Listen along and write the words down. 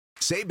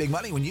Save big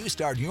money when you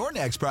start your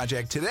next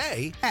project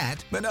today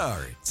at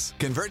Menards.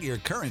 Convert your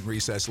current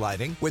recessed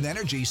lighting with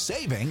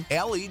energy-saving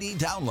LED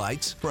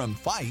downlights from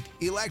Fight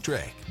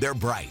Electric. They're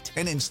bright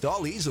and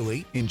install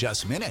easily in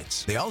just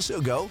minutes. They also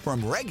go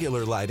from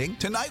regular lighting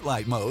to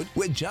nightlight mode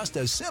with just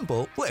a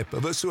simple flip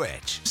of a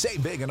switch.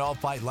 Save big on all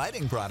Fight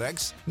lighting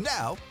products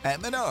now at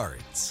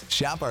Menards.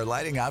 Shop our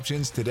lighting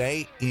options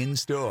today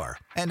in-store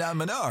and on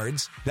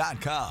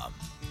Menards.com.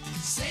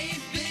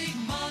 Save big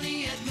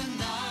money at Menards.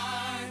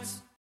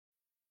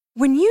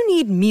 When you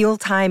need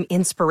mealtime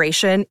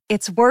inspiration,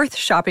 it's worth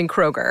shopping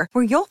Kroger,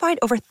 where you'll find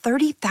over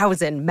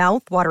 30,000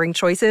 mouth-watering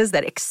choices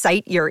that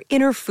excite your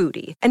inner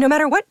foodie. And no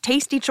matter what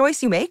tasty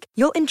choice you make,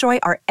 you'll enjoy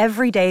our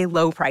everyday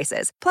low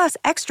prices, plus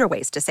extra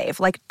ways to save,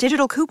 like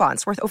digital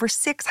coupons worth over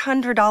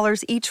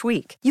 $600 each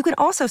week. You can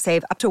also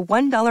save up to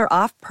 $1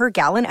 off per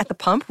gallon at the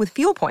pump with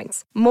fuel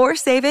points. More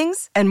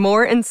savings and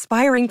more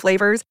inspiring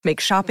flavors make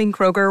shopping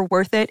Kroger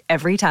worth it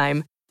every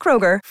time.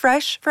 Kroger,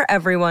 fresh for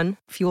everyone.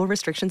 Fuel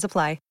restrictions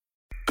apply.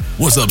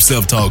 What's up,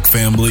 Self Talk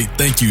family?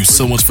 Thank you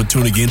so much for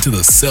tuning in to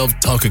the Self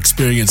Talk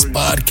Experience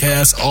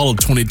podcast all of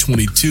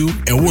 2022,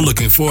 and we're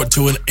looking forward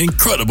to an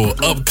incredible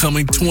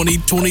upcoming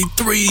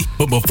 2023.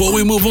 But before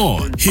we move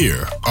on,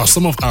 here are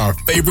some of our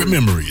favorite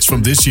memories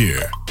from this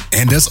year.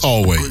 And as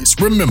always,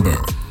 remember,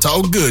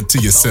 talk good to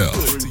yourself.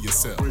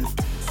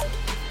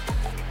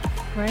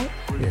 Right?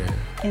 Yeah.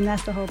 And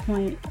that's the whole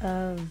point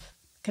of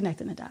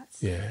connecting the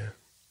dots. Yeah.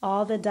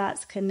 All the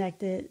dots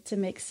connected to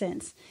make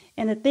sense.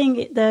 And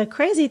the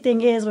crazy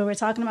thing is, when we're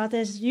talking about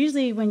this,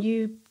 usually when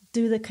you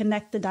do the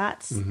connect the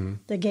dots,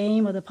 the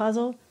game or the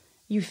puzzle,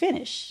 you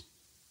finish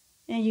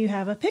and you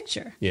have a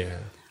picture. Yeah.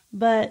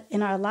 But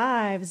in our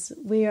lives,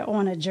 we are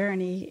on a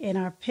journey and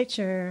our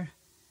picture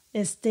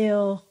is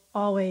still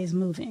always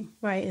moving,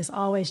 right? It's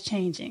always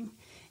changing.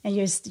 And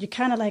you're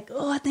kind of like,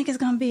 oh, I think it's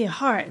going to be a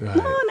heart. Right.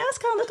 No, now it's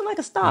kind of looking like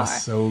a star.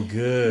 That's so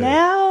good.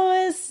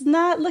 Now it's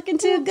not looking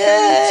too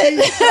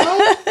good.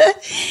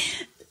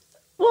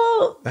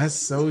 Well, that's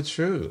so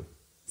true.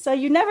 So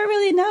you never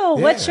really know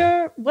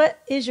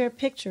what is your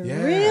picture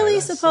really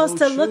supposed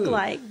to look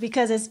like,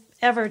 because it's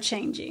ever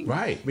changing.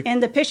 Right.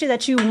 And the picture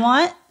that you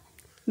want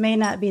may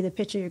not be the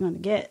picture you're going to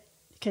get,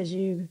 because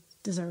you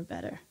deserve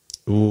better.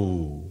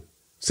 Ooh.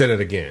 Say that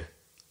again.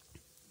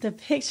 The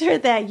picture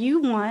that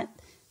you want,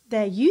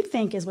 that you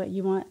think is what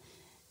you want,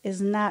 is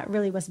not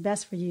really what's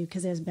best for you,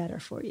 because there's better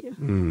for you.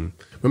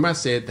 Remember I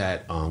said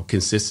that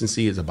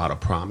consistency is about a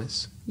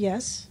promise?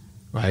 Yes.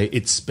 Right?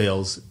 It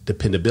spells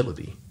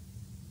dependability.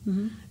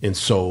 And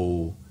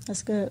so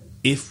that's good.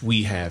 If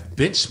we have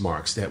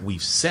benchmarks that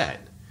we've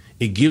set,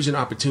 it gives you an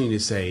opportunity to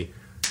say,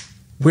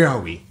 where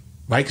are we?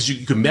 Right? Because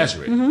you can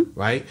measure it,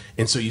 right?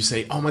 And so you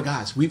say, oh my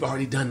gosh, we've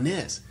already done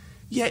this.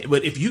 Yeah,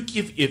 but if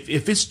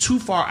it's too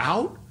far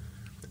out,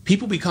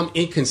 people become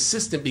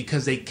inconsistent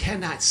because they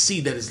cannot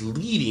see that it's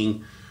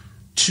leading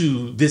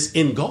to this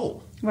end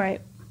goal.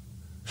 Right.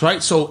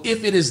 Right? So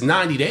if it is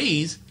 90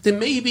 days, then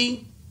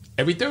maybe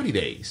every 30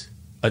 days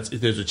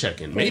there's a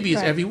check-in. Maybe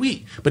it's every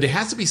week. But there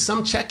has to be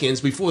some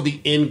check-ins before the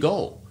end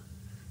goal.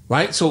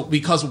 Right? So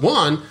because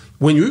one,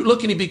 when you're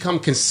looking to become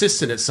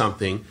consistent at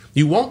something,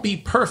 you won't be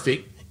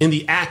perfect in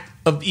the act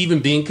of even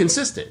being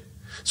consistent.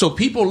 So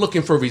people are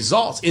looking for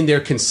results in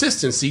their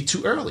consistency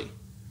too early.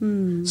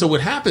 So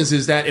what happens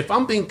is that if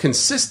I'm being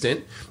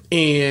consistent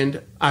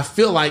and I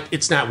feel like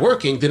it's not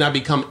working, then I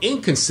become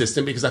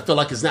inconsistent because I feel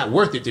like it's not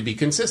worth it to be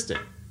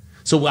consistent.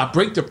 So I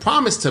break the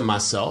promise to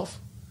myself.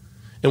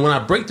 And when I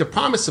break the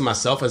promise to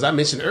myself, as I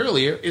mentioned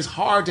earlier, it's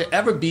hard to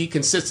ever be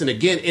consistent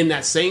again in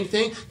that same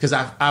thing, because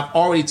I've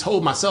already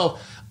told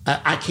myself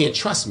I can't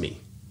trust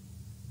me.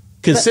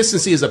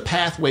 Consistency is a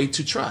pathway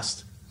to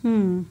trust.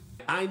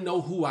 I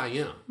know who I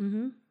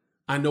am.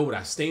 I know what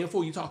I stand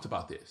for. You talked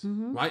about this,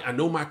 right? I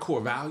know my core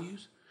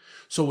values.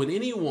 So when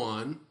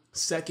anyone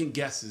second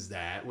guesses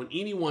that, when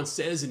anyone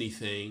says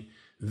anything,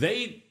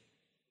 they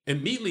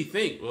immediately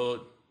think,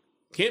 well,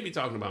 can't be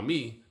talking about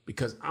me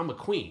because I'm a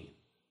queen.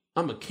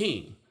 I'm a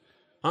king.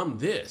 I'm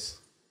this,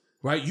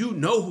 right? You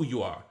know who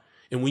you are.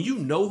 And when you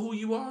know who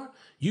you are,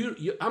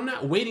 I'm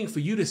not waiting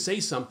for you to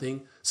say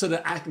something so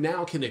that I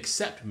now can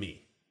accept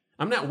me.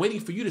 I'm not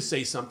waiting for you to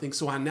say something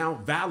so I now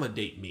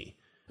validate me.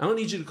 I don't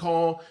need you to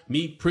call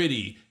me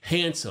pretty,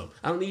 handsome.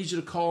 I don't need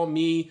you to call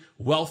me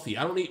wealthy.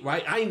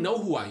 Right? I know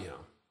who I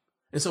am.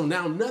 And so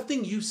now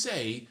nothing you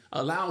say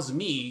allows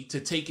me to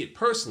take it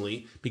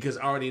personally, because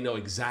I already know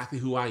exactly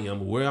who I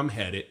am, where I'm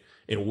headed,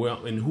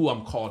 and who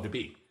I'm called to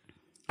be.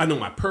 I know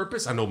my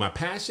purpose. I know my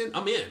passion.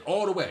 I'm in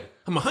all the way.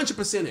 I'm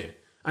 100% in.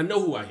 I know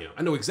who I am.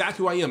 I know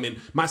exactly who I am. And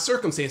my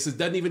circumstances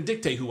doesn't even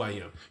dictate who I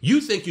am. You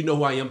think you know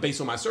who I am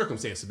based on my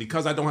circumstances,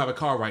 because I don't have a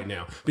car right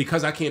now,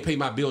 because I can't pay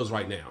my bills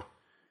right now.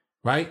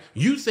 Right?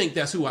 You think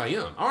that's who I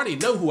am. I already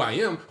know who I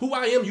am. Who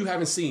I am, you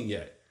haven't seen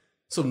yet.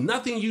 So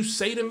nothing you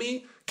say to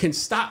me can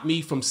stop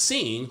me from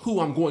seeing who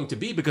I'm going to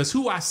be, because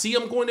who I see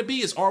I'm going to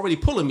be is already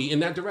pulling me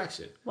in that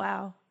direction.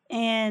 Wow.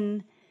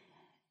 And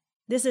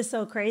this is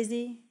so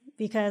crazy,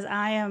 because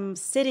I am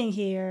sitting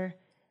here,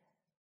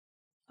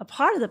 a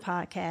part of the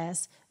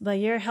podcast, but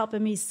you're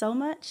helping me so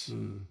much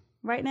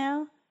right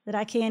now that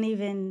I can't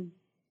even.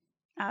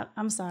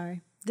 I'm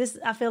sorry.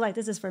 I feel like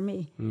this is for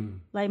me.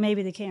 Like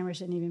maybe the camera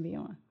shouldn't even be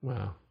on.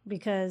 Wow.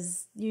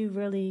 Because you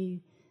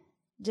really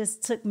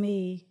just took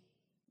me.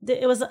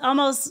 It was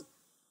almost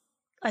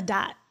a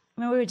dot.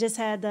 Remember we just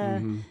had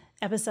the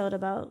episode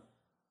about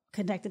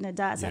connecting the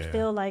dots. I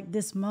feel like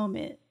this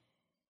moment.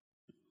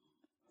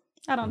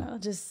 I don't know.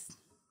 Just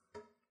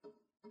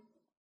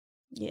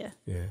yeah.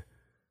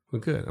 Well,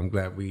 good. I'm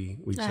glad we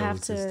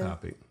chose this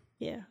topic.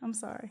 Yeah. I'm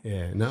sorry.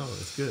 Yeah. No,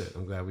 it's good.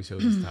 I'm glad we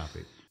chose this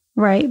topic.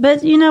 Right.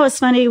 But you know, it's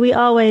funny. We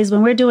always,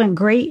 when we're doing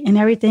great and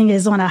everything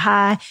is on a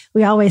high,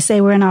 we always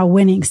say we're in our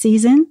winning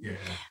season. Yeah.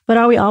 But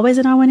are we always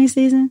in our winning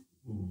season?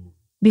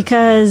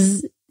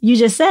 Because you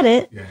just said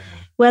it. Yeah.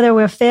 Whether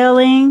we're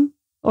failing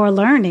or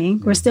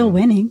learning, we're still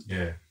winning.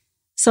 Yeah.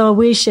 So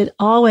we should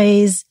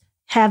always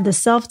have the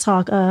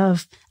self-talk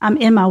of, I'm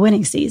in my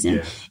winning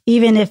season,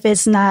 even if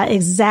it's not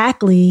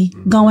exactly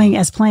going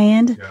as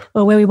planned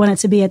or where we want it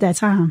to be at that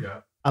time. Yeah.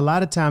 A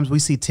lot of times we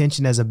see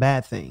tension as a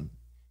bad thing.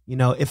 You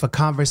know, if a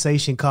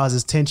conversation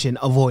causes tension,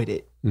 avoid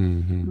it.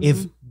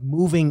 If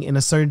moving in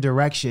a certain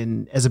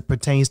direction as it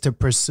pertains to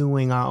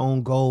pursuing our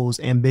own goals,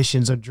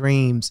 ambitions, or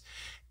dreams,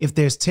 if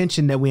there's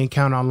tension that we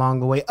encounter along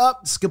the way,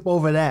 skip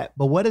over that.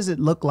 But what does it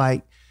look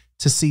like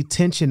to see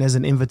tension as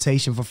an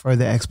invitation for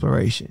further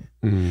exploration?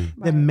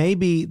 That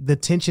maybe the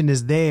tension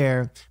is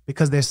there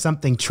because there's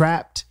something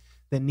trapped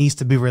that needs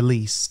to be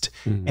released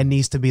and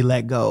needs to be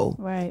let go.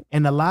 Right.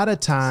 And a lot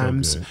of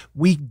times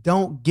we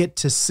don't get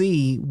to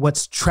see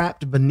what's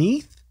trapped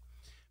beneath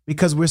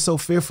because we're so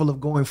fearful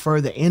of going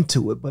further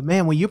into it. But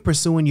man, when you're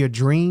pursuing your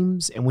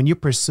dreams and when you're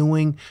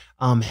pursuing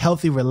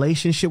healthy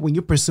relationship, when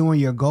you're pursuing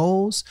your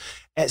goals,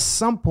 at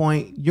some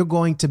point you're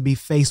going to be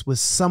faced with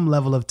some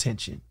level of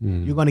tension.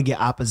 You're going to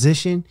get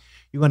opposition.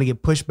 You're going to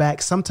get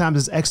pushback. Sometimes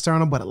it's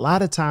external, but a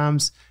lot of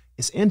times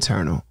it's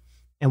internal.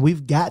 And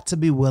we've got to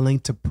be willing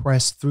to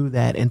press through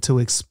that and to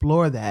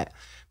explore that,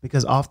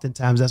 because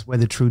oftentimes that's where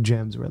the true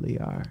gems really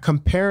are.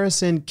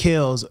 Comparison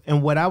kills.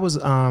 And what I was,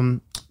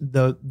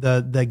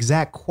 the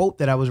exact quote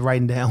that I was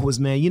writing down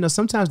was, man, you know,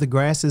 sometimes the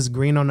grass is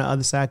green on the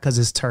other side because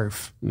it's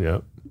turf.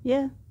 Yeah.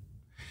 Yeah.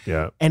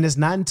 Yeah. And it's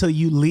not until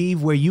you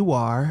leave where you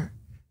are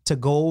to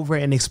go over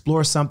and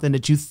explore something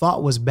that you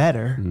thought was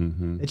better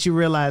that you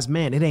realize,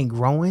 man, it ain't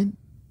growing.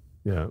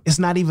 Yeah. It's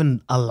not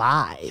even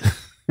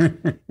alive.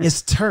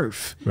 It's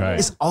turf. Right.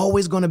 It's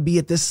always going to be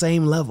at this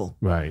same level.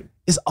 Right.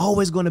 It's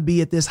always going to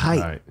be at this height.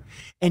 Right.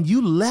 And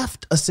you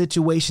left a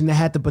situation that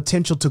had the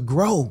potential to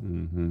grow.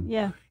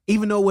 Yeah.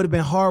 Even though it would have been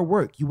hard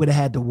work, you would have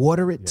had to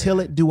water it, till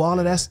it, do all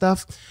of that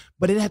stuff,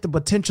 but it had the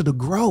potential to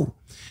grow.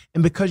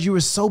 And because you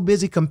were so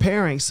busy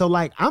comparing, so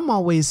like I'm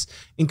always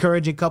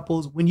encouraging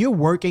couples, when you're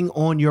working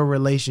on your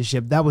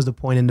relationship, that was the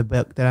point in the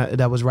book that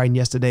I was writing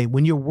yesterday.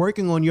 When you're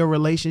working on your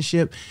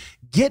relationship,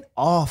 get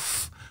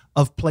off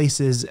of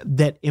places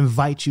that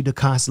invite you to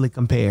constantly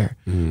compare.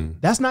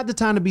 That's not the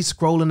time to be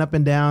scrolling up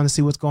and down and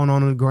see what's going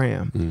on the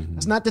gram.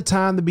 That's not the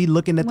time to be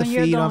looking at the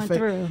feed on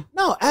Facebook.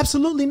 No,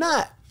 absolutely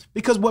not.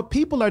 Because what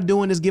people are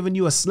doing is giving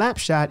you a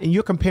snapshot and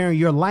you're comparing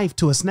your life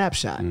to a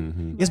snapshot.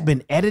 It's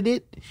been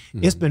edited.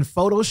 It's been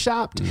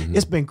photoshopped.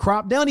 It's been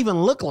cropped. They don't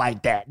even look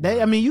like that.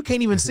 I mean, you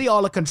can't even see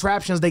all the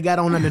contraptions they got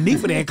on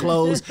underneath of their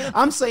clothes.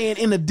 I'm saying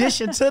in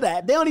addition to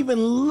that, they don't even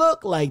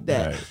look like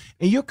that. Right.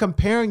 And you're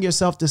comparing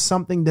yourself to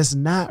something that's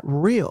not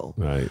real.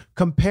 Right.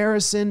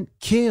 Comparison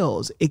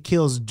kills. It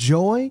kills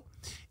joy.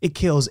 It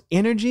kills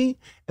energy.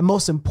 And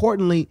most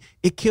importantly,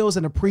 it kills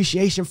an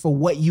appreciation for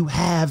what you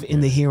have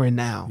in the here and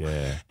now.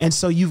 Yeah. And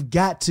so you've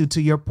got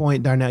to your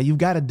point, Darnell, you've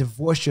got to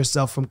divorce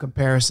yourself from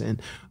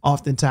comparison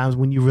oftentimes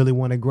when you really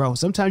want to grow.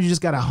 Sometimes you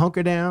just got to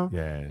hunker down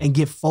and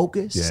get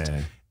focused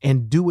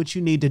and do what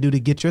you need to do to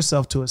get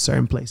yourself to a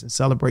certain place and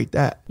celebrate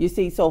that. You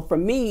see, so for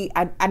me,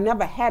 I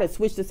never had a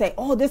switch to say,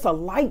 oh, this is a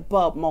light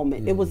bulb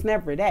moment. It was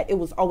never that. It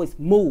was always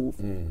move.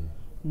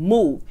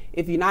 Move.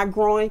 If you're not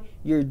growing,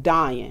 you're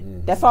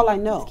dying. That's all I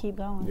know. Just keep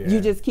going. Yeah.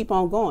 You just keep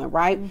on going,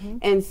 right?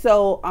 And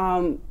so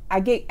I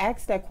get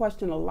asked that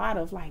question a lot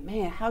of like,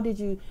 man, how did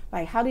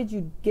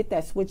you get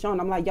that switch on?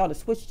 I'm like, y'all, the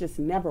switch just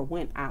never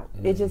went out.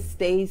 It just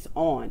stays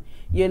on,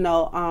 you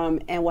know.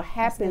 And what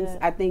happens,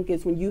 I think,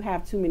 is when you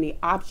have too many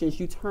options,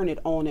 you turn it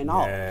on and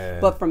off.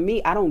 But for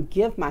me, I don't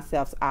give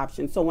myself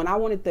options. So when I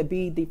wanted to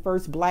be the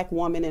first Black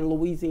woman in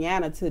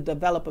Louisiana to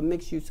develop a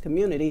mixed-use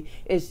community,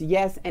 it's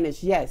yes and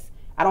it's yes.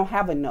 I don't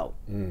have a no,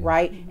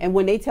 right? And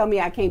when they tell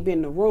me I can't be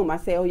in the room, I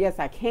say, oh, yes,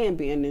 I can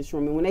be in this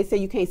room. And when they say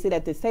you can't sit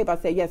at this table, I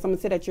say, yes, I'm going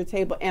to sit at your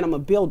table and I'm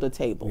going to build a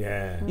table.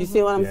 Yeah. You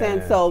see what I'm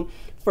saying? So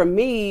for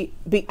me,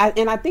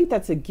 and I think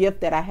that's a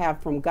gift that I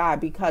have from God,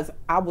 because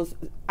I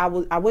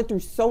went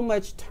through so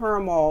much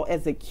turmoil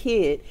as a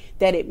kid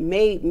that it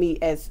made me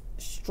as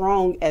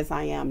strong as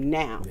I am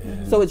now.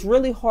 So it's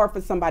really hard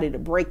for somebody to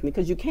break me,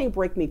 because you can't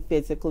break me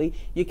physically,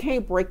 you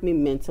can't break me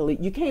mentally,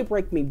 you can't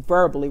break me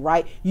verbally,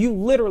 right? You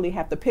literally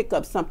have to pick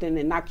up something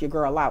and knock your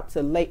girl out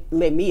to lay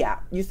me out.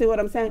 You see what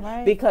I'm saying?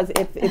 Right. Because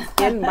if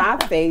it's in my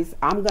face,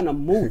 I'm gonna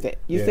move it.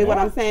 You see what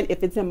I'm saying?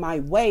 If it's in my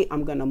way,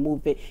 I'm gonna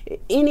move it.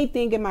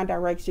 Anything in my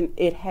direction,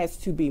 it has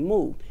to be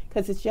moved.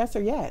 because it's yes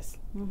or yes,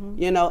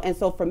 you know. And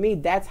so for me,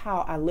 that's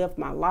how I live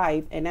my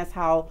life, and that's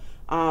how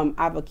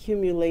I've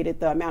accumulated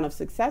the amount of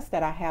success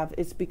that I have.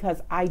 It's because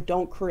I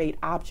don't create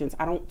options.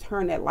 I don't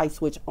turn that light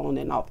switch on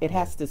and off. It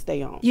has to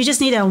stay on. You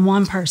just need that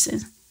one person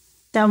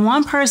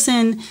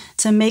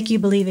to make you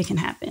believe it can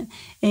happen.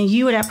 And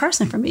you were that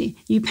person for me.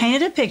 You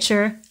painted a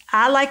picture.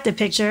 I liked the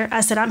picture.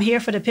 I said, I'm here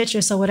for the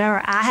picture. So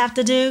whatever I have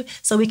to do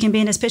so we can be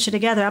in this picture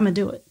together, I'm going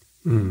to do it.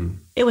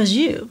 It was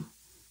you.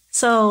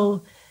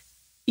 So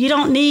you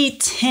don't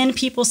need 10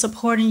 people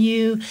supporting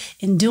you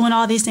and doing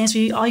all these things for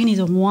you. All you need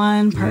is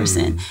one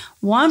person.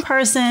 One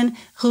person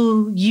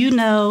who you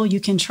know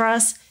you can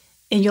trust,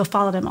 and you'll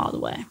follow them all the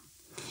way.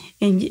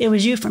 And it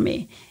was you for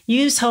me.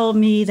 You told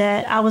me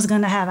that I was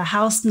going to have a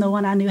house no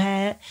one I knew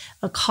had,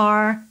 a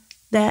car,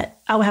 that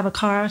I would have a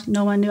car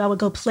no one knew. I would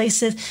go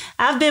places.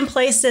 I've been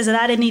places that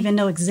I didn't even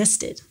know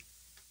existed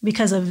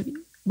because of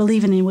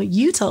believing in what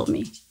you told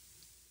me.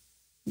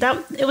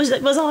 It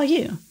was all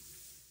you.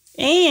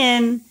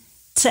 And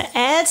to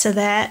add to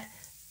that,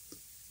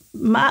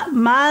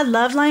 my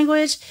love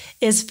language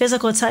is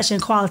physical touch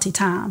and quality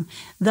time.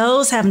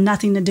 Those have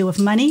nothing to do with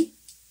money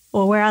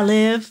or where I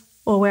live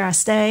or where I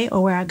stay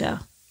or where I go.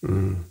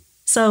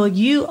 So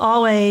you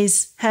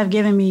always have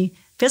given me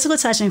physical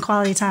touch and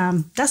quality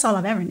time. That's all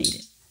I've ever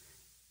needed.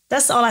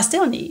 That's all I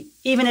still need.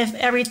 Even if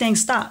everything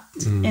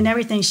stopped and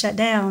everything shut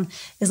down,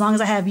 as long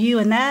as I have you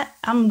and that,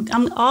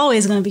 I'm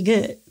always going to be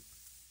good.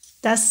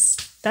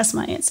 That's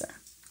my answer.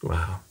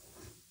 Wow.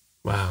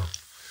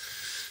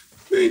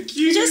 Thank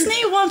you. You just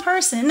need one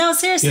person. No,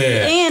 seriously.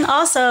 Yeah. And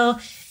also,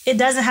 it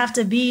doesn't have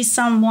to be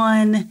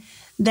someone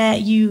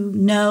that you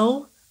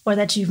know or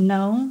that you've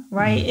known,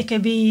 right? It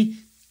could be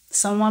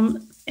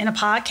someone in a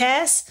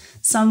podcast,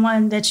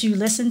 someone that you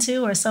listen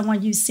to, or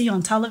someone you see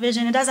on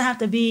television. It doesn't have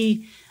to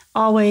be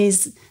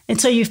always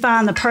until you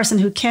find the person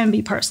who can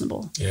be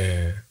personable.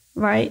 Yeah.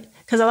 Right?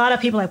 Because a lot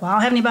of people are like, well, I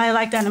don't have anybody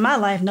like that in my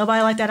life.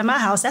 Nobody like that in my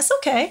house. That's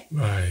okay.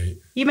 Right.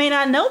 You may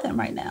not know them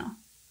right now.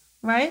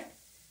 Right?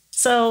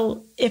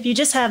 So if you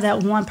just have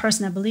that one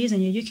person that believes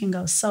in you, you can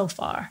go so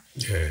far.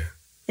 Yeah.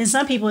 And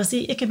some people,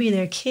 it could be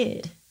their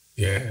kid.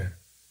 Yeah.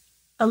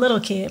 A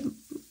little kid.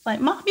 Like,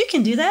 Mom, you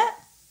can do that.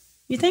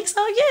 You think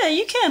so? Yeah,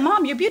 you can.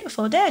 Mom, you're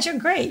beautiful. Dad, you're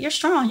great. You're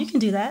strong. You can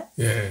do that.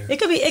 Yeah. It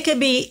could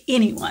be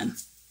anyone.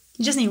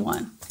 You just need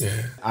one.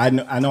 Yeah. I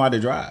know how to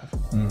drive.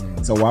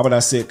 So why would I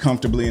sit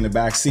comfortably in the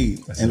back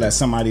seat let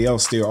somebody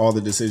else steer all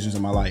the decisions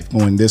of my life,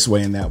 going this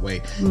way and that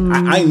way?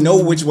 I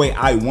know which way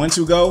I want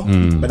to go,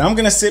 but I'm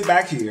going to sit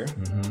back here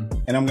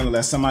and I'm going to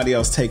let somebody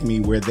else take me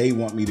where they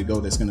want me to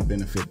go that's going to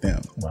benefit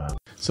them. Wow.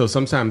 So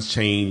sometimes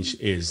change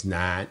is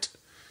not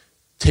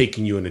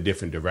taking you in a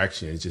different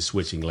direction. It's just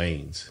switching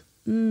lanes.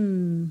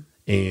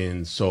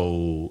 And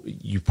so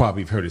you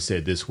probably have heard it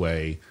said this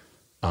way,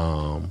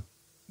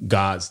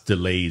 God's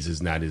delays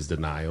is not his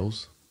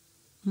denials.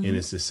 And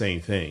it's the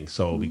same thing.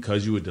 So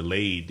because you were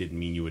delayed didn't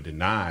mean you were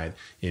denied.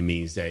 It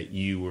means that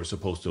you were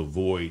supposed to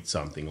avoid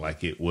something,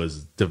 like it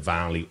was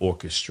divinely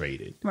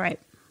orchestrated. Right.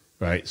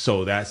 Right.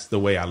 So that's the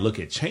way I look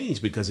at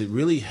change, because it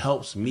really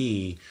helps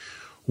me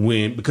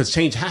because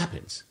change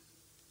happens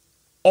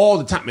all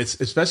the time. It's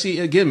especially,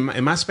 again,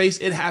 in my space,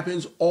 it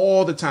happens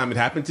all the time. It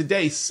happened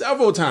today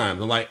several times.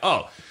 I'm like,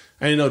 oh,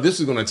 I didn't know this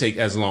was going to take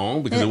as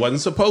long because it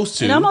wasn't supposed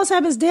to. It almost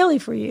happens daily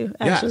for you,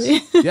 actually.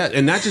 Yes. Yeah,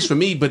 and not just for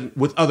me, but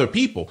with other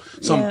people.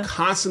 So I'm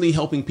constantly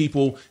helping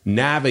people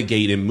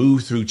navigate and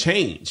move through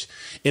change.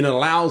 It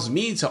allows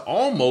me to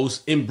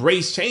almost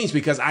embrace change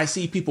because I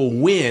see people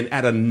win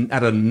at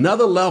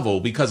another level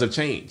because of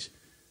change.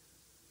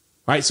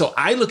 Right? So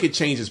I look at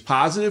change as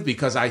positive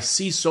because I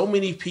see so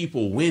many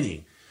people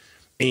winning.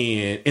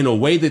 And in a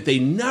way that they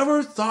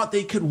never thought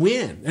they could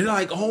win. They're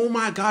like, oh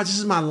my God, this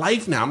is my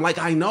life now. I'm like,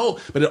 I know,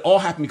 but it all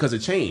happened because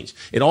of change.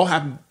 It all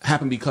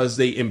happened because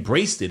they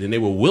embraced it and they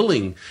were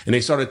willing and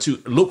they started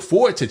to look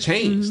forward to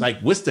change. Like,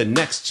 what's the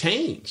next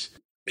change?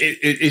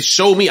 It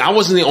showed me I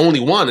wasn't the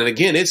only one. And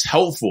again, it's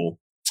helpful.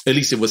 At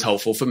least it was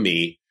helpful for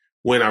me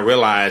when I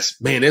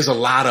realized, man, there's a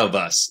lot of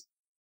us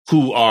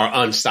who are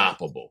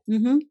unstoppable.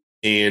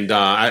 And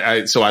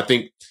so I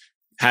think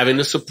having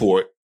the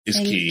support is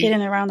key.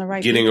 Getting around the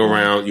right Getting people.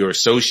 around your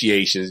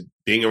associations,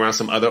 being around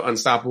some other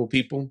unstoppable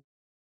people.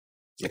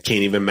 I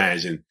can't even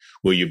imagine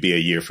where you'll be a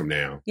year from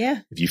now. Yeah.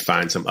 If you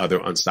find some other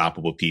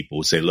unstoppable people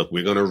who say, look,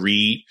 we're going to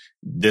read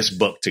this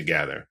book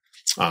together.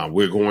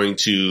 We're going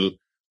to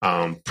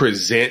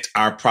present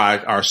our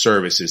product, our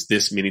services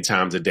this many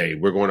times a day.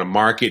 We're going to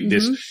market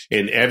this,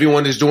 and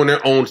everyone is doing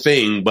their own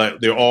thing,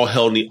 but they're all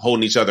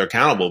holding each other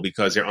accountable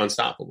because they're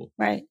unstoppable.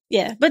 Right.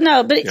 Yeah.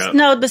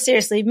 But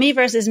seriously, me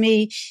versus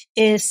me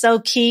is so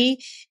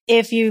key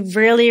if you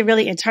really,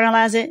 really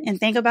internalize it and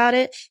think about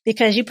it,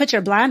 because you put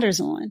your blinders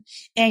on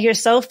and you're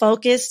so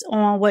focused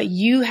on what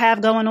you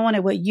have going on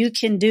and what you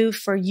can do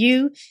for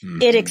you.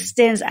 It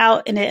extends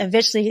out and it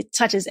eventually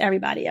touches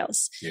everybody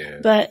else. Yeah.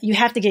 But you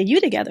have to get you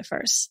together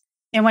first.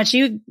 And once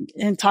you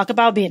talk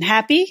about being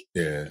happy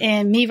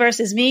and me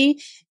versus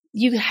me,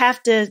 you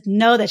have to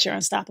know that you're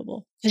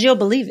unstoppable because you'll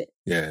believe it.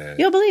 Yeah.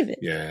 You'll believe it.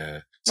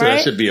 Yeah. So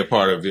that should be a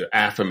part of your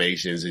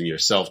affirmations and your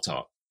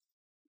self-talk.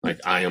 Like,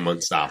 I am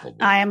unstoppable.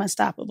 I am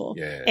unstoppable.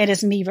 Yeah. It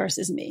is me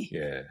versus me.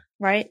 Yeah.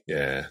 Right?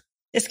 Yeah.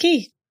 It's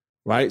key.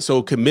 Right?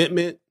 So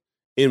commitment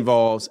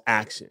involves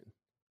action.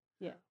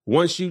 Yeah.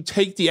 Once you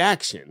take the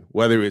action,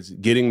 whether it's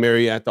getting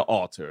married at the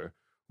altar,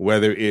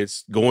 whether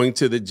it's going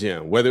to the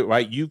gym, whether,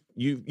 right, you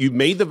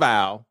made the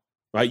vow,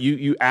 right?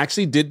 You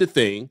actually did the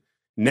thing.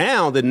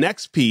 Now the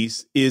next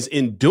piece is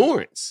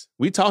endurance.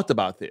 We talked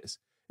about this.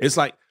 It's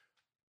like,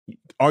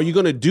 are you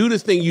going to do the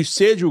thing you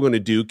said you were going to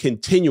do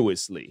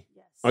continuously?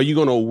 Yes. Are you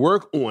going to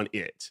work on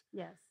it?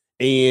 Yes.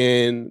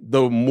 And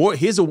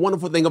here's a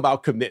wonderful thing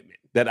about commitment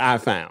that I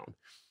found.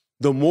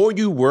 The more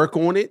you work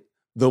on it,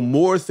 the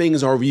more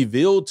things are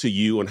revealed to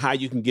you on how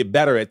you can get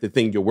better at the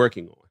thing you're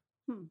working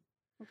on.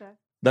 Okay.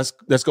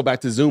 Let's go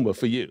back to Zumba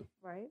for you.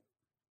 Right.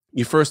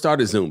 You first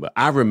started Zumba.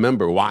 I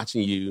remember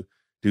watching you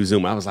do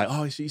Zumba. I was like,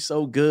 oh, she's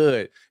so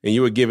good. And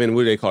you were giving,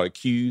 what do they call it,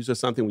 cues or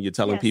something when you're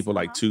telling people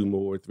like 2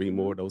 more, 3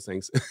 more, those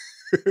things.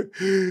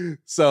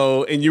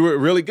 So, and you were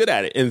really good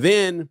at it. And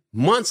then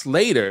months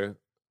later,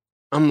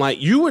 I'm like,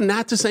 you were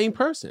not the same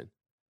person.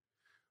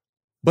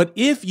 But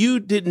if you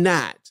did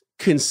not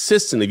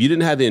consistently, if you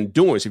didn't have the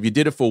endurance, if you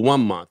did it for 1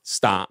 month,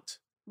 stopped,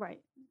 right,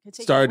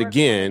 start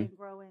again,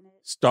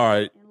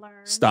 start,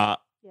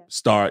 stop,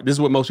 start. This is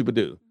what most people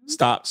do.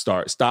 Stop,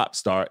 start, stop,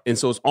 start. And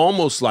so it's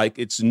almost like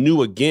it's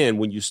new again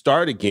when you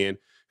start again,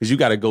 because you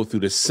got to go through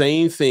the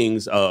same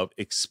things of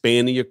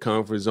expanding your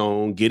comfort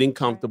zone, getting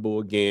comfortable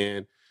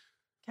again,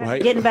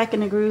 right? Getting back in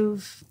the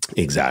groove.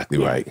 Exactly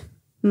right.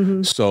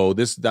 So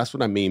that's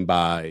what I mean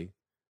by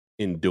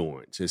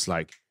endurance. It's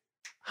like,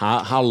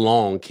 how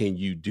long can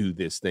you do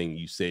this thing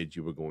you said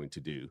you were going to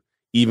do,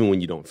 even when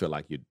you don't feel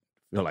like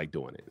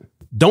doing it?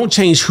 Don't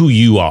change who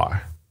you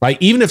are. Right?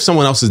 Even if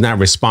someone else is not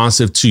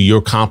responsive to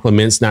your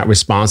compliments, not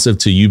responsive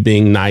to you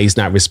being nice,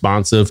 not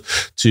responsive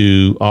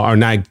to, or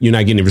not, you're not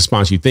getting the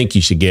response you think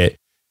you should get,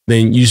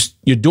 then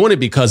you're doing it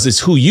because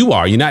it's who you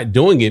are. You're not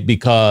doing it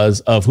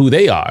because of who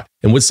they are.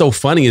 And what's so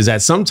funny is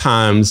that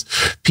sometimes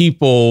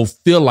people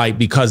feel like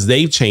because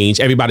they've changed,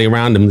 everybody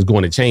around them is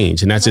going to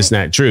change. And that's just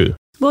not true.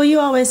 Well, you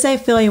always say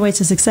failure your way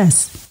to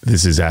success.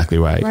 This is exactly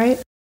right.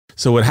 Right.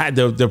 So it had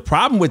the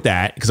problem with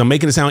that, because I'm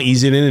making it sound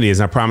easier than it is,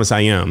 and I promise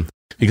I am.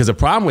 Because the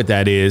problem with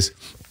that is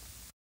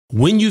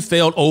when you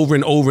failed over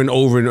and over and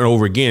over and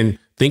over again,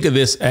 think of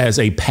this as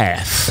a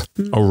path,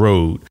 a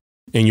road,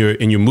 and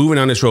you're moving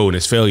on this road and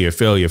it's failure,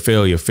 failure,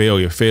 failure,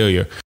 failure,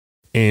 failure.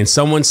 And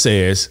someone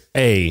says,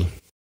 hey,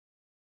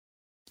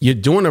 you're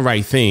doing the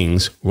right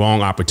things,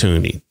 wrong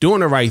opportunity,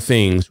 doing the right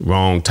things,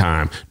 wrong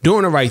time,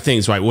 doing the right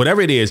things, right?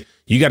 Whatever it is,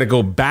 you got to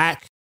go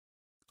back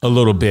a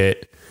little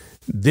bit,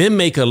 then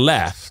make a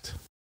left.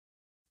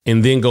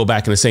 And then go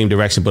back in the same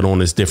direction, but on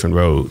this different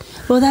road.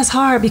 Well, that's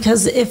hard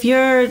because if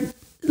you're,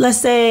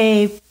 let's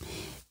say,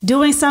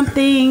 doing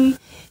something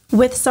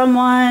with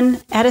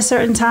someone at a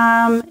certain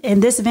time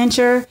in this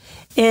venture,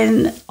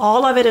 and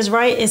all of it is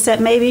right,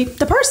 except maybe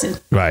the person.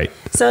 Right.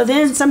 So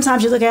then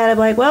sometimes you look at it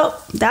like,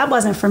 well, that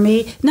wasn't for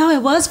me. No,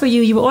 it was for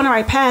you. You were on the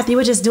right path. You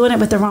were just doing it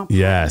with the wrong path.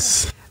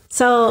 Yes.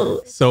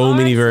 So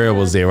many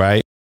variables there,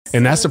 right?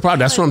 And that's the problem.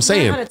 That's what I'm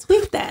saying. How to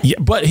tweak that. Yeah,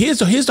 but here's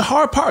the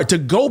hard part. To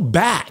go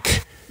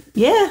back.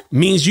 Yeah.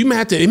 Means you may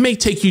have to, it may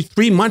take you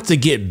 3 months to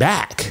get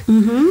back,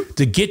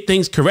 to get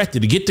things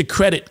corrected, to get the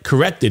credit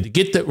corrected, to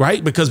get the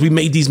right, because we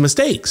made these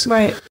mistakes.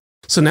 Right.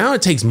 So now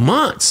it takes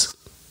months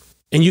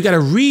and you got to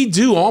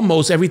redo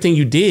almost everything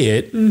you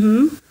did.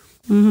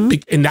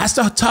 And that's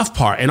the tough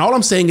part. And all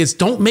I'm saying is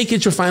don't make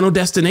it your final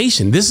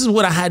destination. This is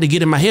what I had to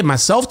get in my head, my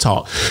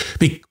self-talk,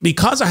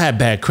 because I had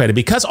bad credit,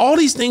 because all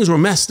these things were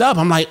messed up.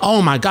 I'm like,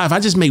 oh my God, if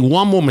I just make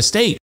one more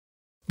mistake.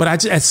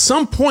 But at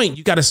some point,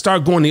 you got to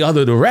start going the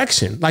other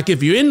direction. Like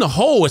if you're in the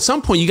hole, at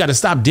some point, you got to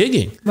stop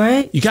digging.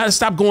 Right. You got to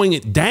stop going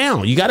it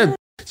down. You got to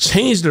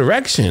change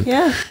direction.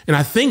 Yeah. And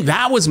I think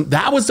that was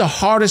the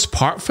hardest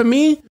part for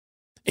me.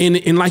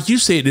 And like you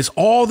said, it's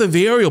all the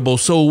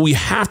variables. So we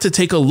have to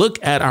take a look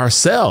at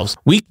ourselves.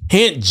 We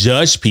can't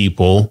judge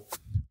people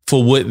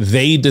for what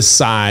they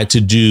decide to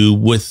do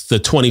with the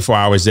 24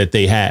 hours that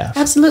they have.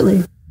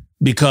 Absolutely.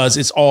 Because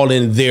it's all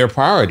in their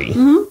priority.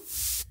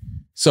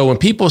 So when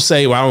people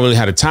say, well, I don't really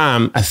have the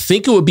time, I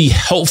think it would be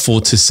helpful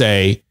to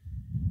say,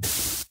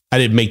 I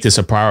didn't make this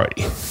a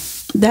priority.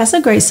 That's a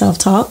great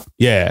self-talk.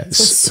 Yeah.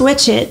 So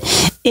switch it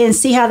and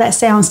see how that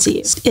sounds to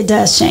you. It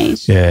does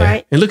change. Yeah.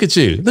 Right? And look at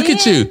you. Look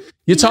at you.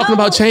 You're talking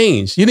about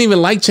change. You didn't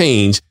even like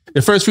change.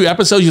 The first few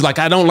episodes, you're like,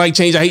 I don't like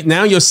change. I hate.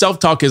 Now your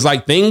self-talk is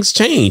like, things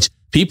change.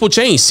 People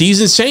change.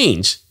 Seasons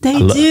change.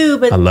 They do.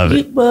 But I love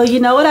it. Well,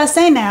 you know what I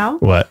say now?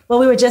 What? Well,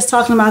 we were just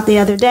talking about the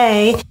other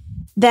day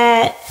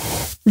that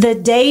the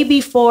day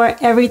before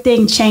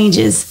everything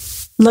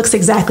changes looks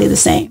exactly the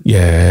same.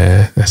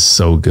 Yeah, that's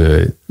so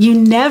good. You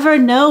never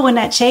know when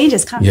that change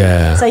is coming.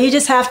 Yeah. So you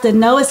just have to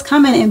know it's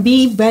coming and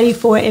be ready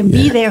for it and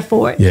be there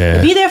for it. Yeah.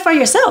 And be there for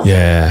yourself.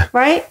 Yeah.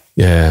 Right?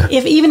 Yeah.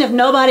 Even if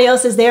nobody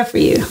else is there for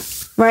you.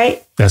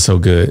 Right? That's so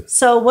good.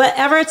 So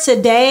whatever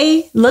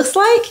today looks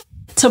like,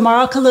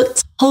 tomorrow could look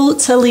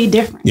totally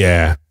different.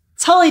 Yeah.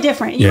 Totally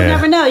different. You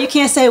never know. You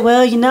can't say,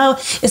 well,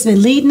 it's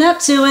been leading up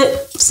to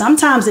it.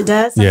 Sometimes it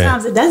does.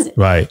 Sometimes it doesn't.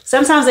 Right.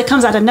 Sometimes it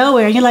comes out of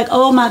nowhere and you're like,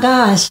 oh my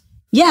gosh.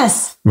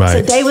 Yes.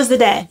 Right. Today was the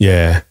day.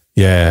 Yeah.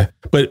 Yeah.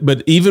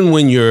 But even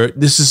when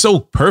this is so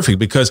perfect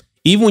because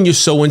even when you're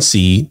sowing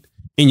seed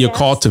and you're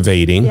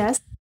cultivating,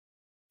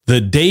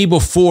 the day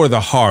before the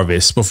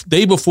harvest,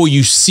 day before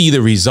you see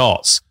the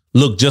results,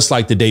 look just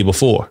like the day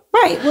before.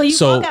 Right. Well, you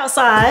walk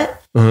outside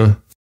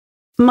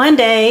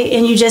Monday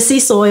and you just see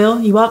soil.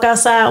 You walk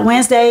outside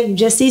Wednesday, you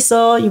just see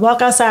soil. You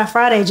walk outside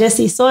Friday, just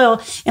see soil.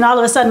 And all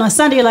of a sudden on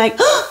Sunday, you're like,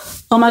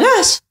 oh my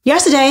gosh,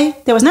 yesterday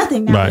there was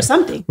nothing. Now there's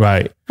something.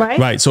 Right.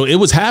 So it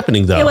was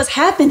happening though. It was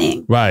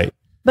happening. Right.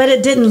 But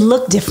it didn't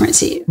look different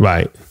to you.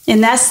 Right.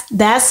 And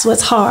that's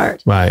what's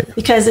hard. Right.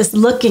 Because it's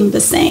looking the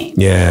same.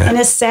 Yeah. And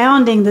it's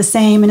sounding the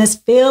same and it's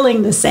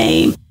feeling the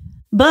same.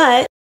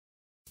 But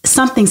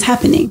something's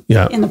happening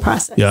in the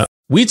process. Yeah.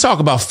 We talk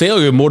about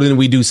failure more than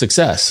we do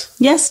success.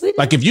 Yes, we do.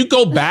 Like if you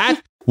go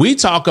back, we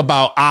talk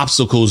about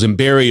obstacles and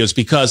barriers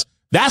because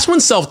that's when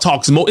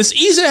self-talk's more. It's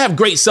easy to have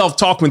great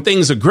self-talk when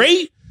things are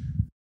great.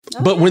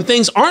 But when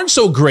things aren't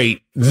so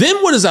great,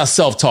 then what is our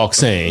self-talk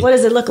saying? What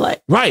does it look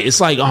like? Right.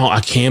 It's like, oh,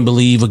 I can't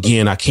believe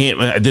again. I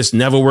can't. This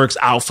never works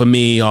out for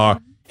me. Or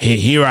hey,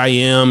 here I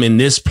am in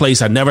this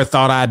place I never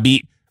thought I'd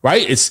be.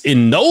 Right. It's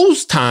in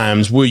those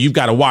times where you've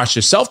got to watch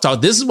your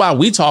self-talk. This is why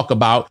we talk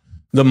about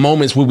the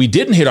moments where we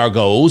didn't hit our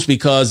goals,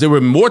 because there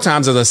were more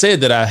times, as I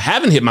said, that I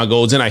haven't hit my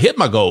goals than I hit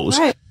my goals.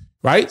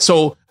 Right.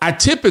 So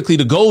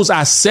the goals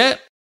I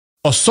set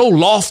are so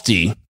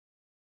lofty.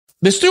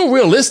 They're still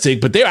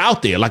realistic, but they're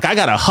out there. Like I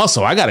got to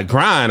hustle. I got to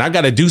grind. I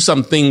got to do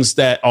some things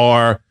that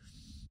are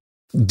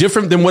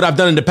different than what I've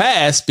done in the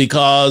past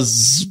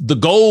because the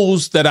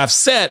goals that I've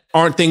set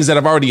aren't things that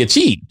I've already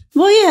achieved.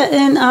 Well, yeah.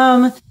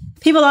 And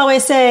people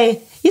always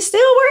say, you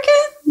still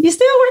working? You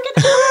still working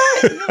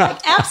hard? You're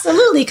like,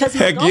 absolutely. Because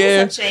my goals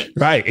have changed.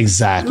 Right.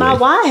 Exactly. My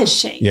why has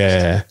changed.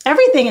 Yeah.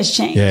 Everything has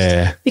changed.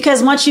 Yeah.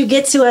 Because once you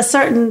get to a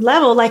certain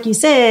level, like you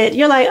said,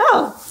 you're like,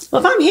 oh,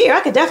 well, if I'm here,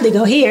 I could definitely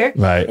go here.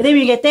 Right. And then when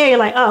you get there, you're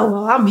like, oh,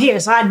 well, I'm here.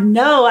 So I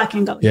know I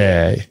can go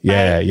here.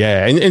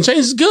 Yeah. And change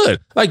is good.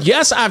 Like,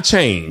 yes, I've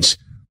changed.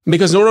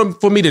 Because in order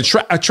for me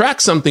to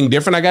attract something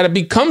different, I got to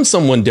become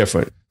someone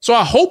different. So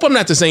I hope I'm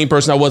not the same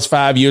person I was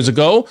 5 years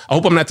ago. I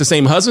hope I'm not the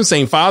same husband,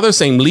 same father,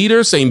 same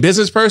leader, same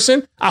business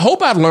person. I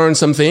hope I've learned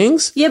some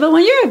things. Yeah, but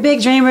when you're a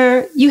big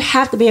dreamer, you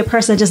have to be a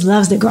person that just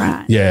loves the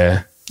grind.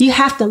 Yeah. You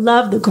have to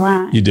love the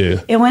grind. You do.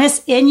 And when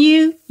it's in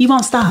you, you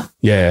won't stop.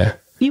 Yeah.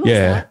 You won't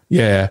stop.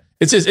 Yeah.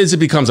 It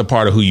becomes a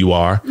part of who you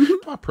are.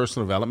 Mm-hmm.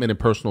 Personal development and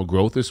personal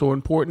growth is so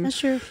important. That's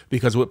true.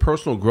 Because what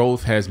personal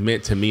growth has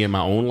meant to me in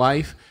my own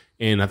life,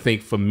 and I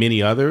think for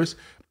many others,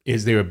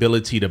 is their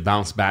ability to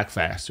bounce back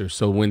faster.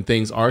 So when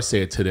things are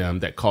said to them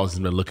that causes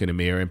them to look in the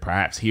mirror and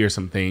perhaps hear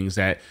some things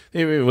that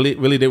they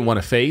really didn't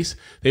want to face,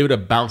 they would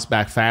have bounced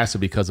back faster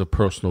because of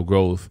personal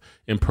growth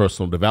and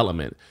personal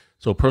development.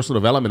 So personal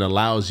development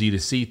allows you to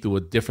see through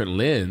a different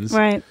lens,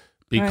 right?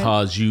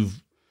 Because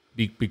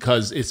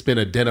because it's been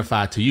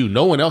identified to you.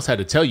 No one else had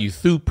to tell you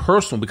through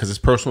because it's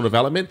personal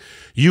development,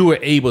 you were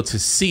able to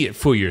see it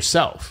for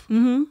yourself.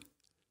 Mm-hmm.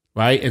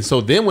 Right. And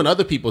so then when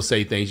other people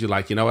say things, you're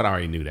like, you know what? I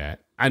already knew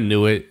that. I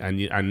knew it.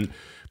 I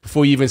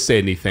before you even said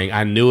anything,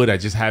 I knew it. I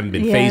just haven't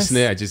been facing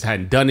it. I just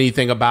hadn't done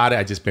anything about it.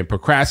 I just been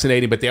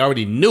procrastinating, but they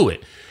already knew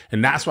it.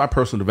 And that's why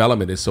personal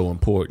development is so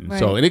important. Right.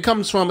 So, and it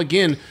comes from,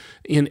 again,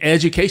 in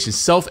education,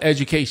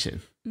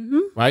 self-education. Mm-hmm.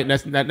 Right. And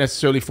that's not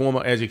necessarily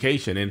formal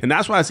education. And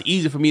that's why it's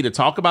easy for me to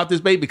talk about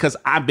this, babe, because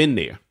I've been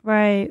there.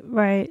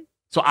 Right.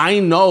 So I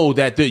know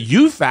that the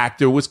you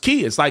factor was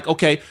key. It's like,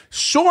 okay,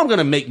 sure, I'm going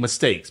to make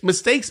mistakes.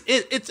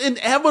 It's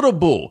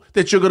inevitable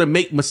that you're going to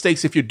make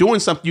mistakes if you're doing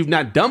something you've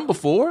not done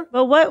before.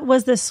 But what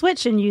was the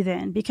switch in you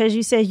then? Because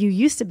you said you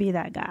used to be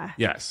that guy.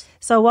 Yes.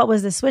 So what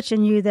was the switch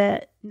in you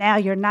that now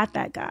you're not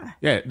that guy?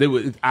 Yeah,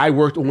 I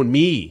worked on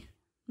me.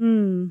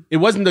 It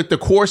wasn't that the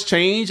course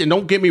changed, and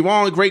don't get me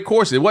wrong, great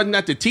courses. It wasn't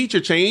that the teacher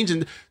changed,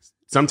 and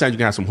sometimes you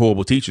can have some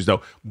horrible teachers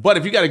though. But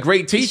if you got a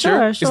great teacher,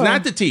 sure. It's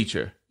not the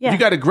teacher. Yeah. If you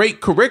got a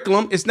great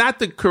curriculum, it's not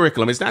the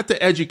curriculum. It's not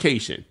the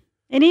education.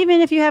 And even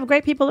if you have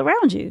great people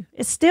around you,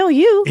 it's still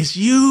you. It's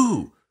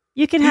you.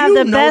 You can have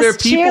the best there are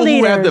people cheerleaders.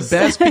 who have the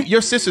best.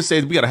 Your sister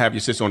says, we got to have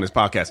your sister on this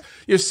podcast.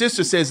 Your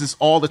sister says this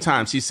all the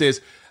time. She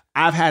says,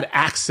 I've had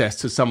access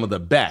to some of the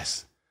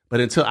best, but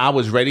until I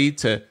was ready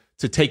to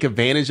take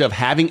advantage of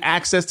having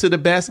access to the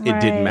best, it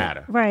didn't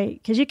matter. Right.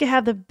 Because you can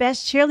have the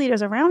best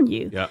cheerleaders around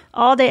you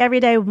all day, every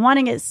day,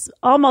 wanting it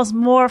almost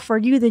more for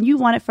you than you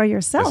want it for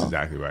yourself. That's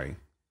exactly right.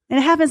 And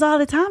it happens all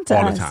the time to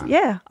us. All the time.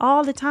 Yeah,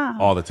 all the time.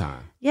 All the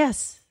time.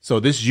 Yes. So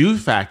this you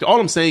factor,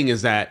 all I'm saying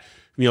is that,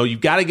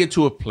 you've got to get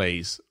to a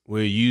place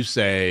where you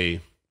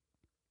say,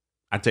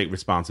 I take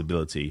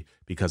responsibility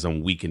because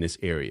I'm weak in this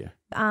area.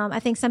 I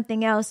think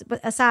something else, but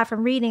aside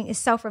from reading, is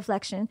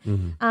self-reflection.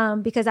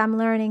 Mm-hmm. Because I'm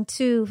learning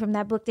too from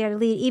that book, Dare to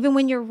Lead, even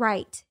when you're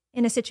right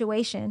in a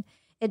situation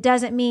it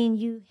doesn't mean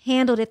you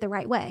handled it the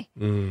right way.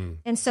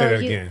 And so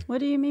what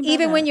do you mean by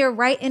even that? when you're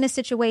right in a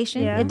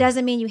situation, it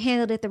doesn't mean you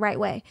handled it the right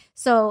way.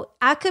 So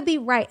I could be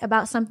right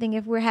about something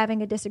if we're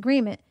having a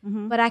disagreement,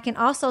 but I can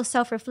also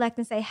self-reflect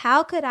and say,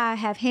 how could I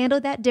have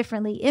handled that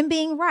differently in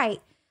being right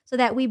so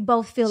that we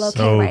both feel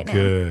okay right now? So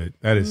good.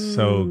 That is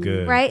so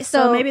good. Right?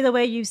 So maybe the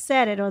way you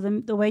said it or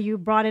the way you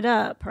brought it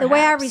up, perhaps. The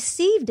way I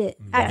received it.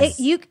 Yes.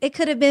 It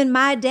could have been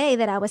my day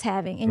that I was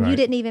having, and you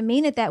didn't even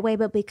mean it that way,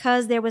 but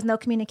because there was no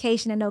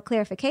communication and no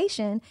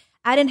clarification,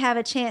 I didn't have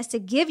a chance to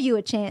give you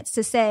a chance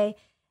to say,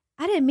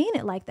 I didn't mean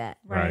it like that.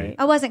 Right.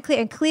 I wasn't clear.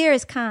 And clear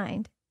is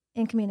kind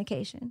in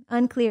communication.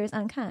 Unclear is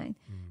unkind.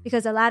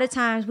 Because a lot of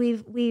times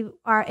we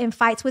are in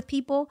fights with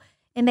people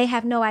and they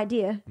have no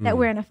idea that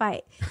we're in a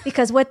fight,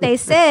 because what they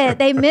said,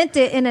 they meant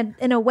it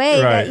in a way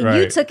that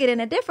you took it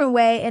in a different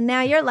way. And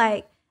now you're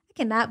like, I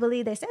cannot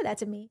believe they said that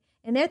to me.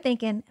 And they're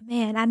thinking,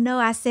 man, I know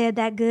I said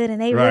that good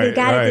and they really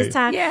got it this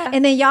time. Yeah.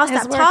 And then y'all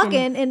stop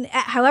talking, and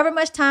however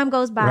much time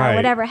goes by,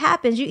 whatever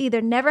happens, you either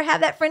never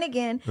have that friend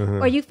again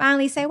or you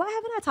finally say, why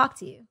haven't I talked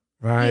to you?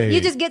 Right.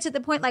 You just get to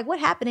the point like, what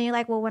happened? And you're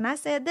like, well, when I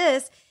said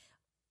this,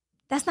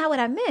 that's not what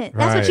I meant.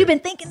 That's what you've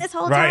been thinking this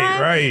whole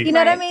time. Right. You know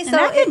what I mean? And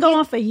that can go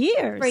on for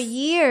years. For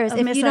years. Of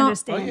If you don't,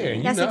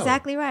 misunderstanding. that's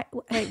exactly right.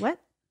 Wait, what?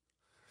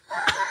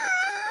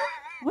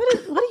 What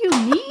do you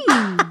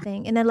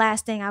mean? And the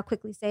last thing I'll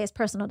quickly say is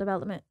personal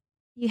development.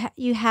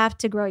 You have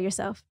to grow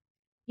yourself.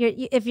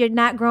 If you're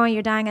not growing,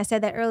 you're dying. I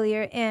said that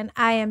earlier. And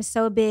I am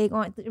so big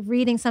on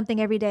reading something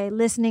every day,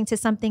 listening to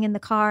something in the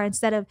car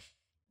instead of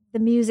the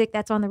music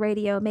that's on the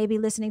radio, maybe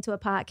listening to a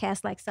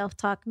podcast like Self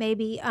Talk,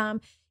 maybe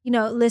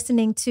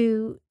listening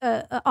to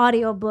an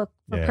audio book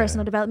for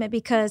personal development,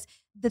 because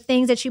the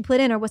things that you put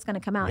in are what's going to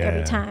come out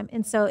every time.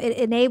 And so it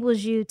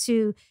enables you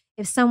to,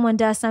 if someone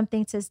does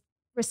something, to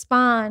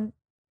respond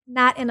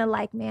not in a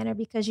like manner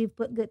because you've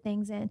put good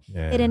things in.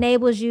 It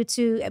enables you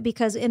to,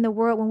 because in the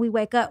world, when we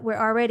wake up, we're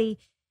already,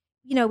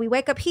 we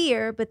wake up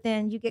here, but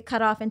then you get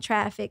cut off in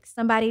traffic.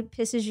 Somebody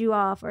pisses you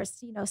off, or,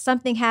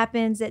 something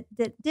happens that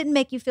didn't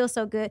make you feel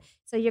so good.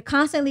 So you're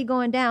constantly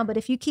going down. But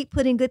if you keep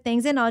putting good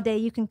things in all day,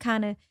 you can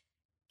kind of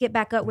get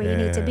back up where you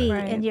need to be.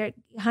 Right. And you're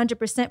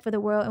 100% for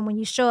the world. And when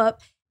you show up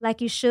like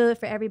you should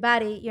for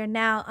everybody, your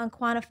now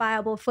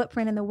unquantifiable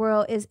footprint in the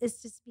world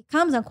just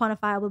becomes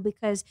unquantifiable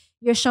because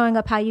you're showing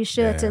up how you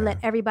should to let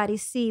everybody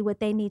see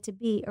what they need to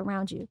be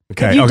around you.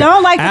 Okay. You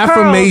don't like the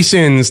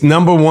affirmations.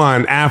 Number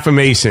one,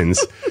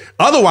 affirmations.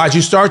 Otherwise,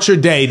 you start your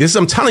day.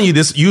 I'm telling you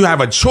this. You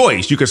have a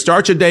choice. You could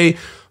start your day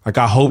like,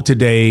 I hope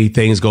today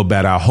things go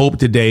better. I hope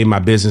today my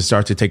business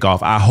starts to take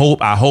off. I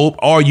hope,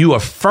 or you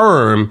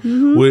affirm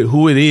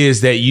who it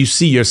is that you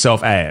see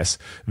yourself as.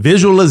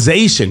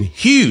 Visualization,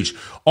 huge.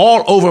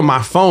 All over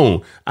my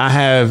phone, I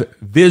have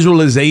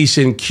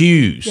visualization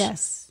cues.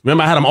 Yes.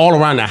 Remember, I had them all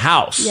around the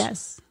house.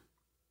 Yes.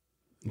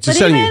 Just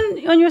but telling even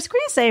you. on your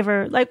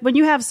screensaver, like when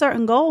you have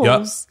certain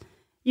goals,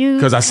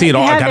 because I see it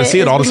all. I got to see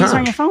it all the you time.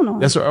 turn your phone on.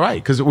 That's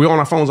right. Because we're on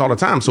our phones all the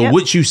time. So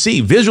what you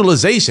see,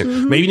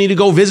 visualization. Maybe you need to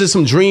go visit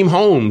some dream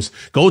homes.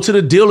 Go to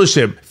the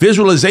dealership.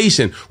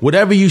 Visualization.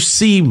 Whatever you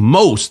see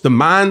most, the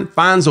mind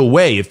finds a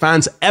way. It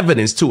finds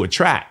evidence to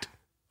attract.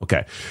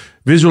 Okay.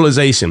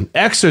 Visualization.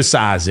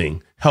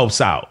 Exercising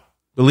helps out.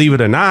 Believe it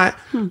or not,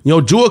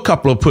 do a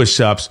couple of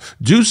push-ups.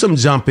 Do some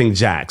jumping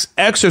jacks.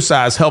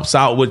 Exercise helps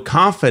out with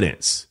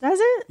confidence. Does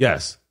it?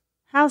 Yes.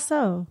 How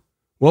so?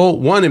 Well,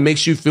 one, it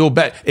makes you feel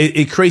better.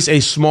 It creates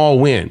a small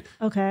win.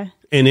 Okay.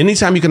 And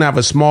anytime you can have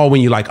a small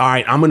win, you're like, all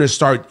right, I'm going to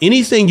start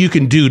anything you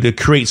can do to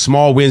create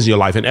small wins in your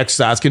life. And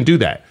exercise can do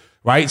that.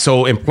 Right.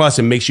 So, and plus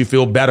it makes you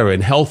feel better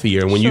and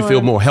healthier. And when you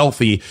feel more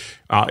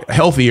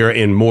healthier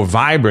and more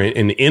vibrant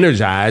and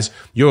energized,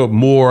 you're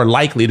more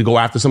likely to go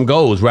after some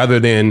goals rather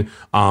than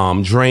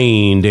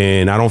drained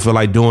and I don't feel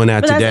like doing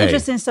that today. That's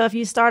interesting. So if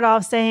you start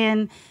off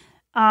saying,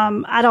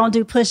 I don't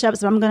do push-ups,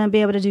 but I'm going to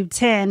be able to do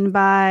 10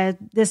 by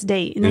this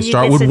date. And then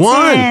start you with get to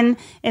 1. 10,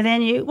 and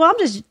then I'm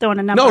just throwing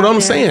a number. No, out I'm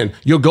there. saying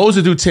your goal is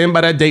to do 10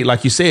 by that date,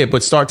 like you said,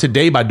 but start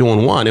today by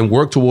doing 1 and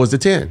work towards the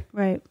 10.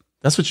 Right.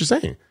 That's what you're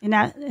saying. And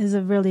that is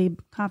a really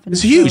confident.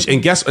 It's huge.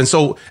 building. And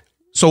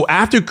so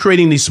after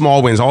creating these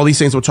small wins, all these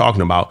things we're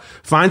talking about,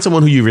 find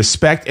someone who you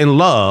respect and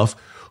love,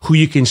 who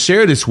you can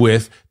share this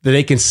with, that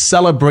they can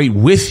celebrate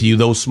with you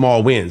those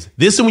small wins.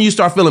 This is when you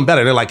start feeling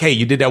better. They're like, hey,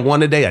 you did that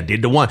one today. I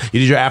did the one. You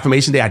did your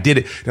affirmation day. I did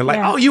it. They're like,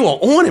 oh, you are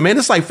on it, man.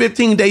 It's like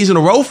 15 days in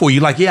a row for you.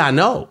 Like, yeah, I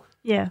know.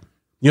 Yeah.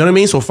 You know what I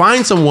mean? So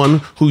find someone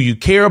who you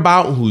care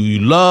about, who you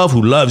love,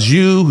 who loves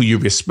you, who you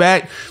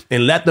respect,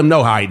 and let them know,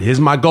 all right,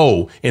 here's my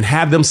goal, and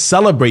have them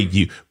celebrate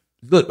you.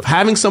 Look,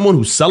 having someone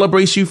who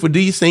celebrates you for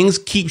these things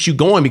keeps you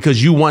going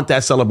because you want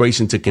that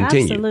celebration to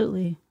continue.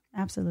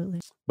 Absolutely.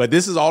 But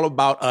this is all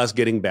about us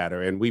getting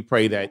better. And we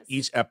pray that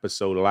each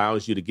episode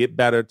allows you to get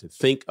better, to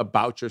think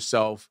about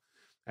yourself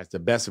as the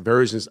best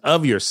versions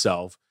of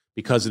yourself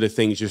because of the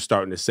things you're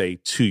starting to say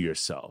to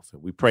yourself.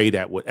 And we pray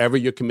that whatever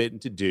you're committing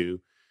to do,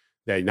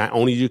 that not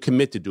only do you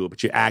commit to do it,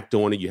 but you act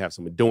on it, you have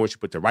some endurance, you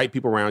put the right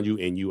people around you,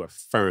 and you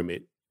affirm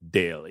it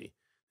daily.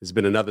 This has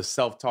been another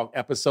Self-Talk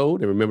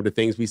episode. And remember the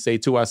things we say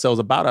to ourselves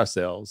about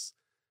ourselves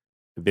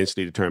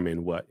eventually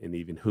determine what and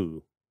even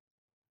who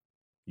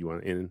you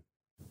want to end.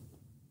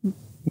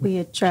 We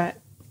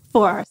attract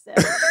for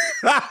ourselves.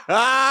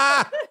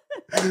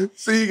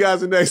 See you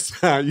guys the next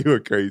time. You are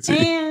crazy.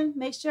 And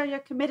make sure you're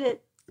committed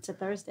to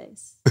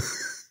Thursdays.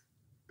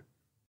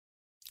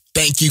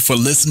 Thank you for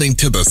listening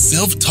to the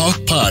Self Talk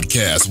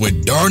Podcast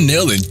with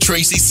Darnell and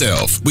Tracy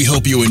Self. We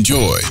hope you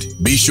enjoyed.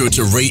 Be sure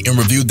to rate and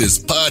review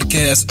this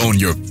podcast on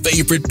your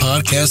favorite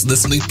podcast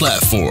listening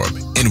platform.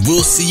 And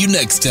we'll see you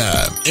next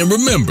time. And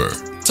remember,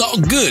 talk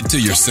good to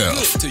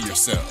yourself.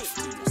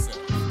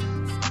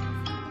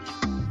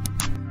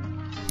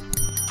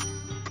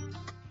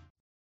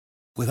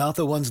 Without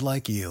the ones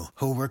like you,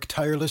 who work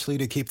tirelessly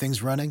to keep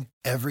things running,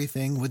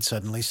 everything would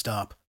suddenly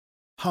stop.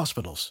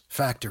 Hospitals,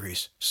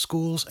 factories,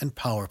 schools, and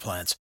power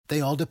plants, they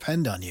all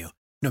depend on you.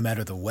 No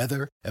matter the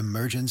weather,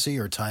 emergency,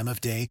 or time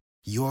of day,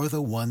 you're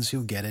the ones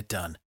who get it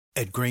done.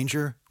 At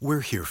Grainger,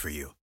 we're here for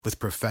you with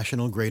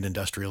professional-grade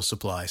industrial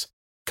supplies.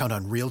 Count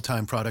on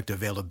real-time product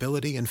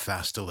availability and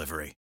fast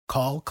delivery.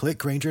 Call, click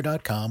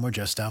Grainger.com, or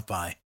just stop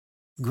by.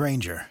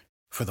 Grainger,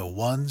 for the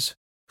ones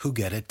who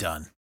get it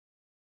done.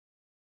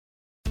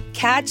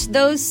 Catch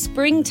those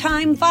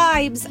springtime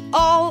vibes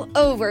all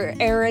over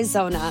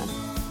Arizona.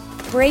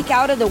 Break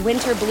out of the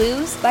winter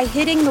blues by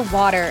hitting the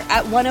water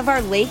at one of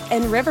our lake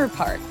and river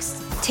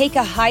parks. Take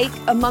a hike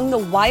among the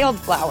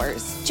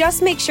wildflowers.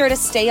 Just make sure to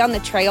stay on the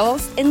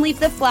trails and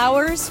leave the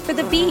flowers for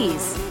the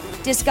bees.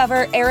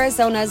 Discover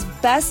Arizona's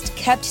best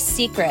kept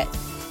secret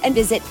and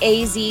visit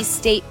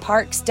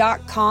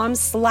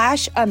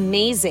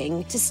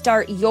azstateparks.com/amazing to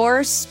start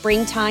your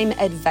springtime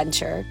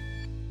adventure.